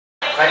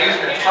Not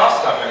using the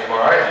tough stuff anymore,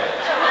 are you?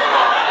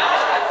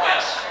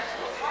 Yes.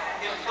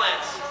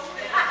 Implants.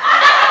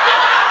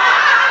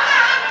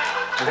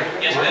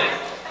 Yes, Betty.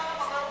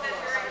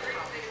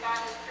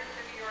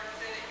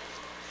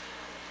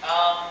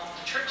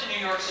 The trip to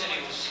New York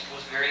City was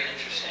very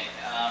interesting.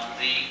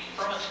 The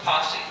Permanence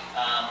Posse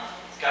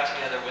got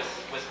together with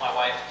my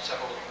wife and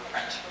several of her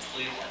friends from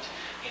Cleveland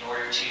in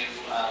order to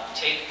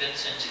take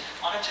Vincent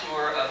on a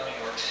tour of New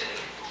York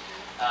City.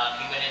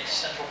 He went into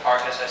Central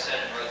Park, as I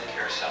said, and rode the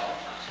carousel.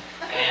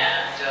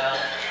 And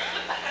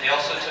they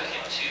also took him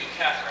to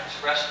Catherine's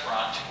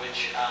restaurant,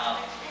 which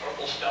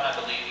Stone, I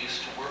believe,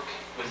 used to work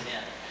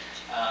within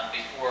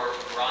before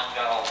Ron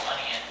got all the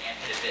money and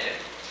hit it big.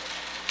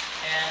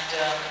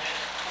 And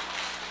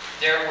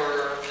there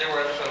were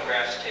other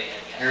photographs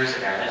taken. Here's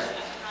the camera.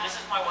 This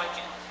is my wife.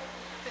 Yeah.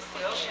 This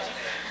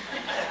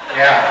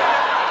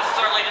is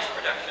our latest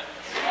production.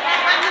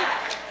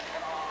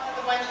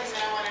 The one thing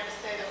that I wanted to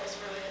say that was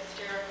really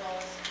hysterical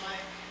is my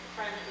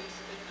friend who's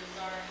a bit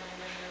bizarre, and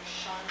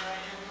Chandra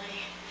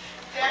Henley,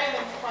 standing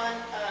in front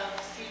of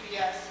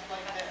CBS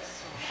like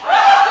this. And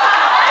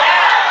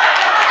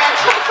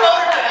took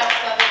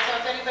photographs of it, so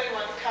if anybody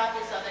wants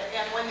copies of it.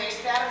 And when they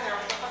sat in there,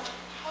 there was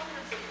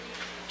hundreds of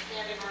people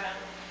standing around.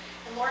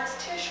 And Lawrence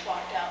Tish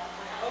walked out and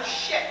went, oh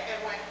shit,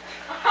 and went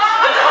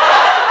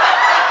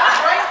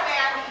right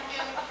back into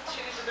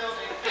the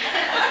building.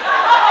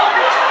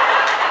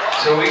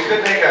 So we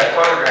could make a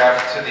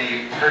photograph to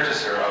the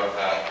purchaser of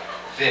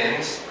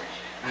Vince,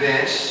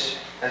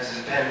 as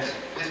his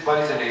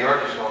buddies in New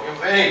York are going,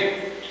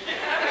 hey!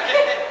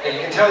 And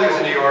you can tell he was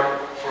in New York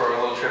for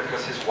a little trip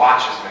because his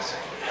watch is missing.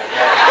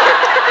 Okay?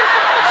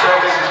 So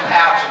this is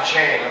pouch and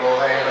chain, a little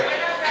thing, like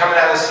coming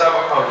out of the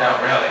subway. Oh no,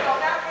 really?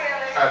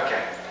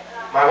 Okay.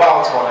 My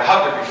wallet's gone. I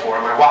hugged her before,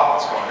 and my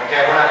wallet's gone.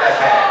 Okay, we're not that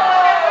bad.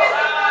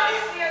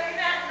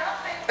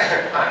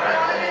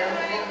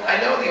 I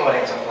know the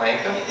audience I'm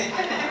playing to.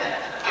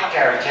 I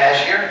carry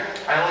cash here.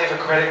 I only have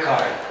a credit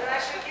card.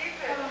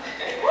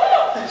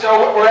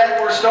 So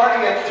we're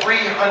starting at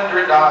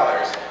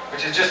 $300,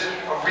 which is just a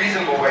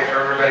reasonable way for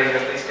everybody to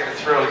at least get a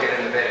thrill to get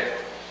in the bidding.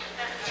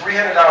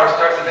 $300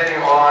 starts the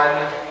bidding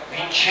on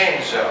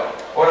Vincenzo,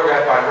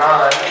 autographed by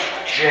Ron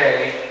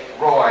J.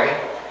 Roy.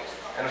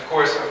 And of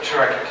course, I'm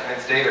sure I can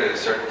convince David at a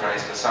certain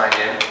price to sign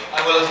in.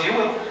 I will if you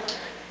will.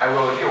 I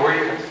will if you. Where are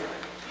you?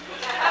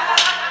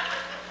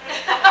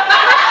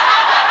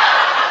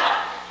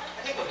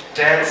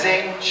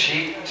 Dancing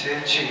cheek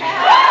to cheek.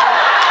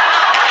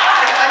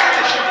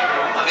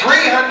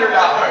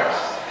 $300.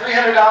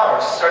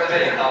 $300. Start the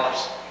bidding.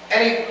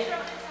 Any?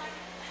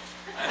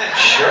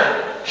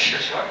 Sure.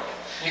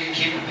 You can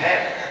keep the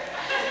pen.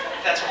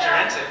 That's what you're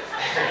into.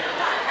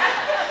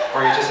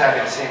 Or you're just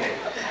happy to see me.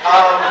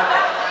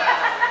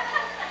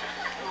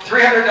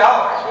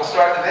 $300. We'll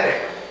start the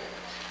bidding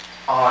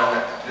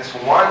on this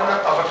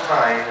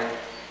one-of-a-kind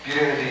Beauty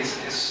and the Beast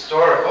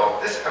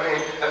historical.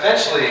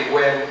 Eventually,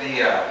 when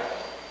the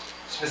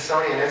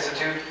Smithsonian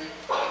Institute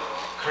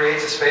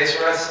creates a space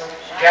for us,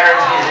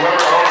 guarantees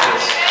whoever owns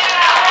this,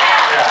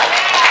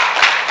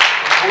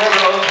 whoever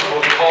owns it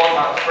will be called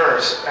on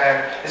first.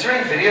 And is there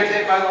any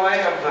videotape, by the way,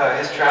 of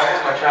his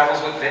travels, my travels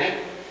with Vinny?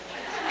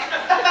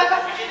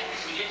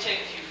 We did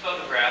take a few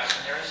photographs,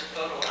 and there is a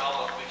photo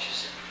album which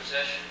is in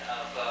possession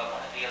of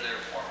one of the other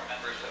former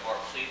members of our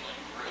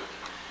Cleveland group.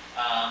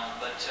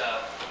 But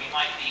we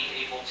might be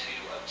able to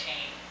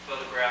obtain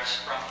photographs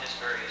from his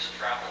various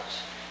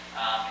travels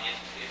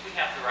if we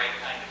have the right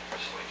kind of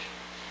persuasion.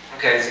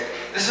 Okay, so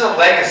this is a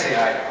legacy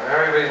item.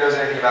 Everybody knows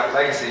anything about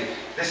legacy.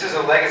 This is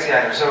a legacy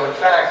item. So in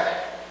fact,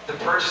 the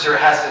purchaser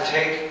has to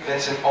take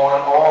Vincent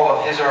on all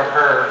of his or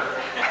her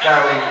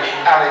family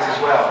outings as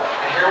well.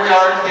 And here we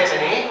are in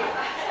Tiffany.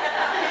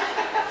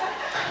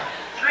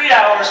 3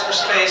 hours for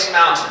Space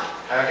Mountain.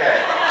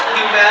 Okay. Can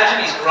you imagine?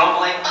 He's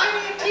grumbling. Buy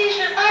me a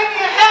t-shirt, buy me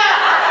a hat.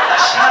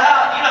 Shut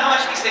up. You know how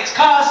much these things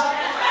cost?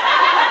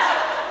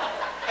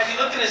 Have you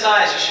looked in his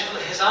eyes?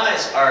 His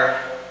eyes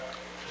are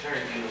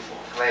very beautiful.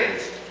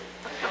 Glazed.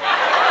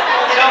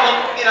 Well, they don't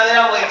look, they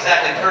don't look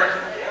exactly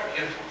perfect. They are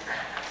beautiful.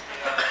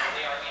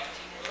 They are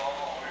antique with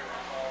all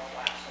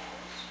glass.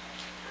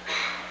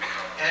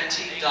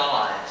 Antique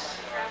doll eyes.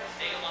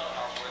 They alone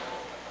are worth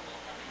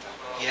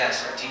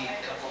Yes, indeed. A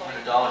couple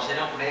 $100. They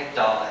don't make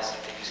doll eyes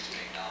like they used to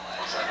make doll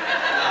eyes.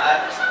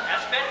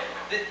 Ask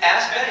Betty.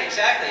 Ask Betty,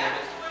 exactly.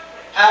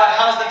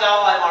 How's the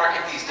doll eye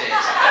market these days?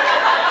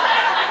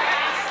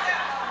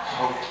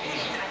 Okay.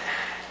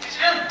 Did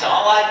you know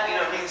doll eye,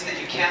 means that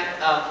you can't,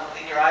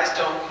 that your eyes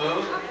don't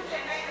move?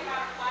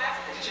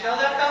 Did you know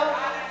that, though?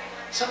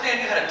 Somebody I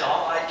knew had a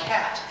doll-eyed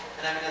cat.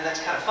 And that's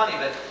kind of funny,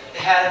 but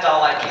they had a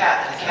doll-eyed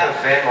cat. And the cat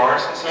Van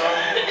Morrison song?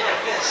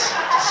 Yes,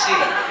 to see.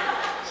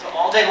 So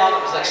all day long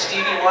it was like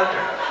Stevie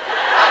Wonder.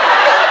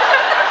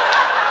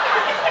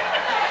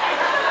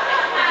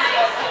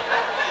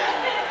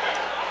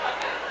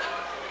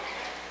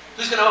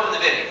 Who's going to open the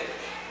bidding?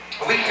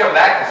 We can come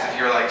back to this if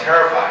you're like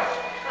terrified.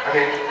 I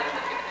mean,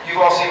 you've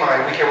all seen my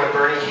Weekend with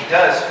Bernie. He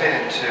does fit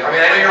into. I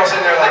mean, I know you're all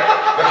sitting there like,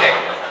 okay,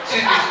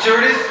 excuse me,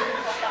 stewardess,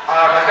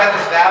 I've got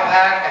this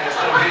backpack and this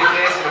little beauty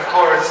case, and of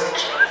course,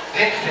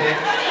 Pink Fin.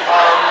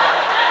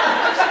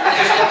 Is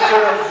there some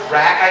sort of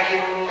rack I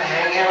can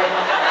hang in?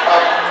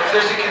 If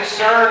there's a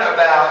concern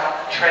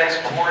about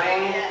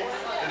transporting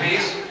the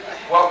bees,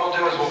 what we'll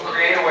do is we'll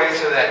create a way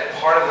so that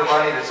part of the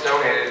money that's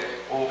donated,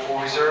 we'll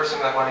reserve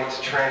some of that money to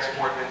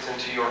transport Vincent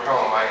to your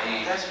home,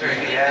 i.e.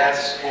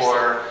 UPS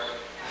or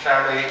the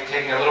family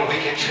taking a little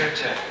weekend trip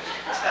to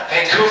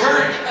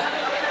Vancouver.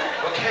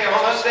 Okay, I'm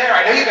almost there.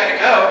 I know you gotta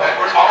go, but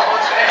we're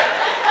almost there.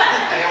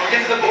 And when we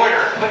get to the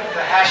border, put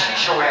the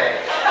hashish away.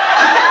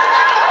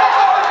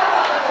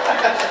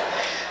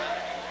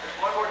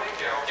 One more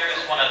detail. There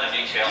is one other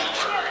detail.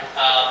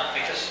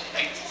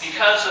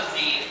 Because of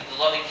the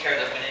loving care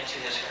that went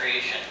into his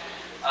creation,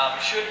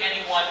 should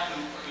anyone who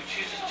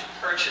chooses to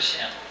purchase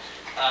him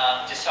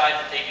decide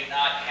that they do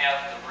not have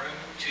the room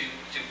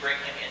to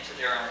bring him into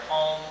their own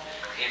home,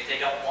 if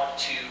they don't want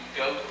to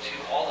go to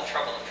all the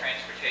trouble of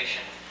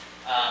transportation,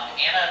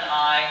 Anna and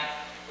I,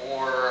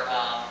 or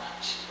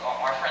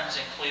our friends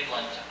in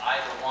Cleveland,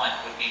 either one,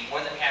 would be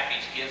more than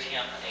happy to give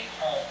him a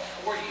home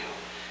for you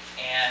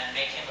and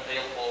make him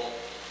available,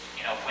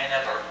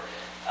 whenever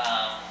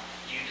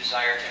you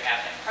desire to have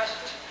him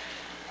present.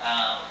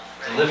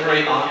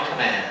 Delivery on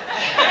command.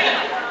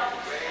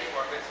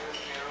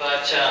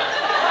 But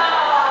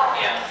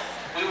yeah,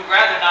 we would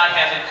rather not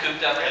have him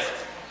cooped up in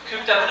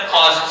a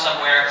closet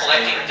somewhere,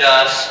 collecting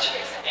dust,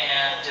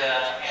 and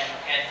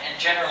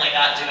generally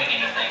not doing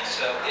anything.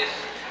 So if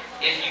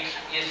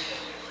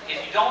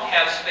you don't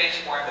have space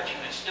for him, but you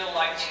would still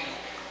like to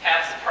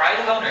have the pride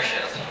of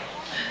ownership,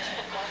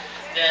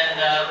 then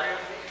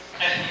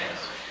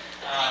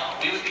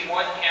we would be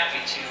more than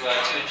happy to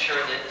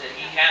ensure that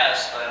he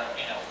has a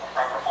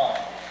proper home,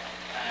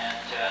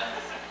 and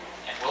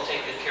we'll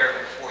take good care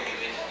of him for you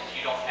if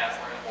you don't have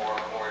room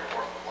or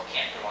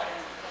can't provide it.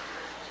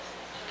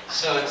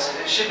 So it's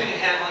shipping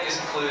and handling is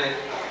included.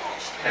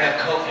 You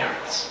have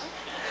co-parents.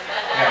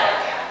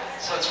 Yeah.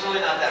 So it's really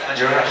not that much.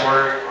 You don't have to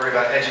worry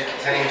about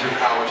sending him to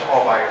college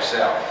all by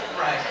yourself.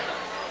 Right.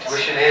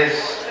 Tuition is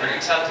pretty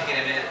tough to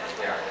get him in.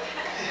 Yeah.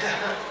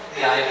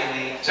 The Ivy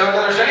League. So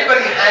there's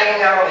anybody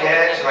hanging out on the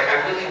edge, like I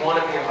really want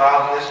to be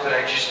involved in this, but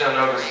I just don't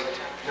notice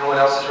no one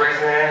else is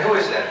raising their hand? Who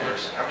is that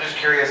person? I'm just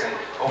curious, and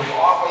are we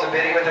off on the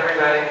bidding with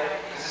everybody?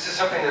 Because this is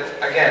something that's,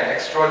 again,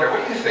 extraordinary.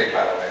 What do you think,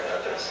 by the way,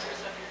 about this?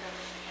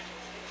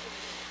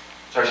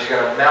 Sorry, she's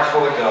got a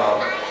mouthful of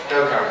gum.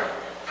 No comment.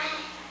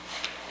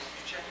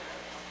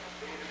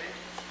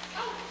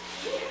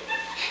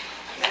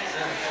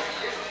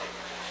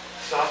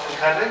 Soft and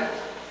cuddly?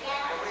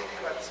 What do you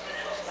think about this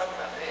stuff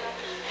about me?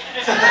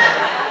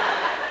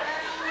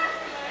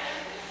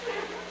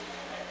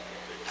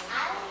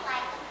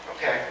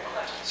 Okay,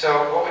 so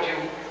what would you,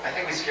 I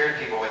think we scared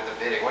people with the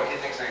bidding. What do you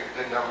think is a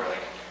good number?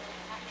 Like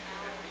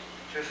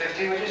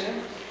 250, would you say?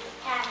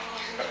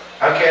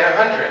 Okay, at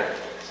 100.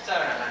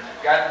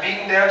 700. Got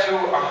beaten down to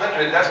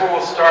 100. That's where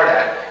we'll start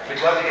at.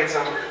 We'd love to get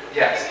some,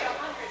 yes.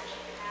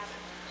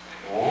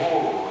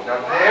 Ooh, now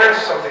there's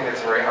something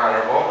that's very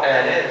honorable,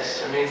 and it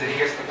means that he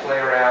gets to play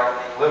around,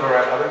 live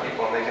around other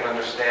people, and they can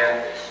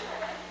understand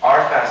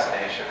our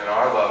fascination and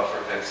our love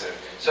for Vincent.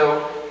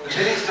 So the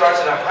bidding starts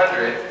at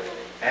 100,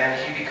 and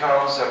he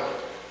becomes a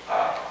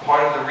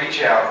part of the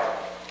Reach Out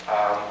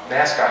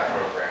mascot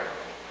program.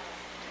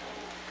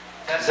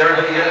 Does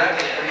everybody get that?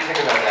 What do you think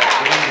about that?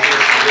 We need to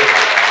hear from you about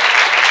that.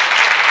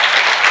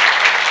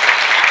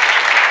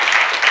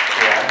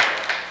 Yeah.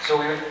 So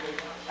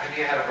I think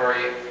you had a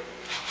very,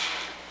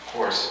 of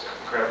course,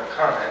 incredible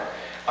comment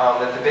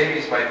that the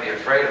babies might be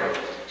afraid of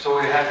him. So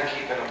we have to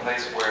keep him in a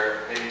place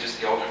where maybe just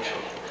the older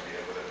children would be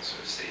able to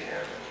sort of see him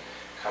and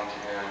come to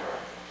him, or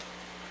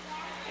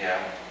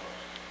yeah.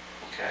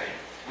 Okay.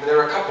 I mean,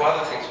 there are a couple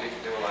other things we can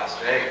do in Las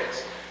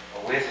Vegas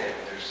with him.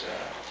 There's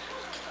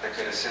that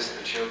could assist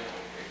the children,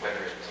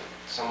 whether it's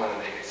someone that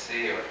they could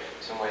see or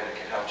some way that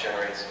can help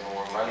generate some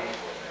more money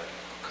for them.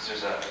 Because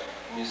there's a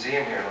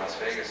museum here in Las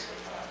Vegas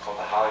called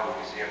the Hollywood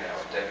Museum now,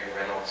 with Debbie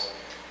Reynolds'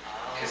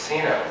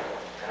 casino,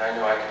 and I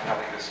know I could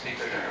probably go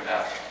speak with her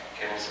about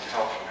getting some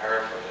help from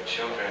her for the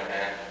children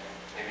and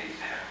maybe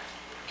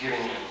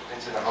giving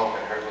Vincent a home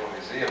in her little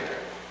museum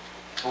there.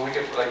 So we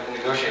could like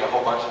negotiate a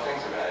whole bunch of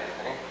things about it, you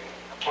think?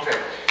 Okay,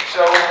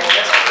 so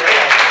that's great.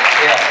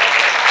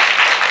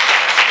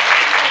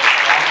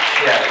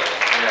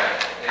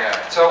 Yeah.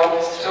 So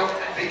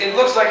it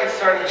looks like it's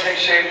starting to take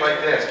shape like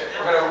this.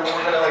 We're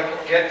gonna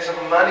like get some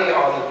money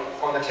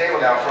on the table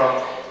now from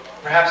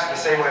perhaps the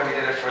same way we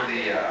did it for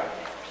the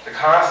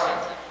costume.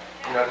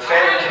 You know, the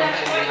fandom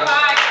can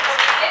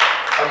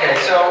okay,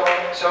 so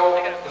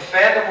the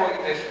fandom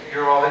will, if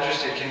you're all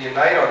interested, can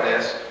unite on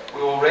this.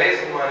 We will raise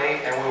the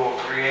money and we will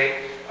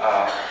create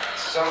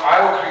I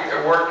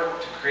will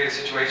work to create a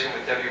situation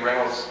with Debbie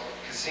Reynolds'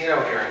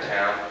 casino here in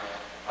town,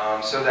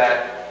 so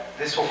that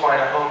this will find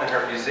a home in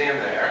her museum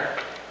there,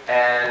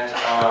 and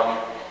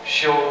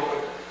she'll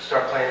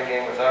start playing a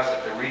game with us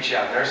at the Reach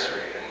Out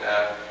Nursery.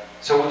 And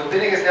so the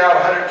bidding is now at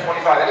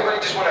 125. Anybody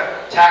just want to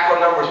tackle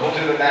numbers? We'll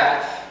do the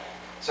math.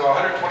 So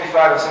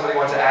 125 if somebody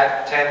wants to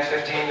add 10,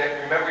 15,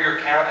 remember your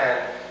count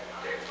and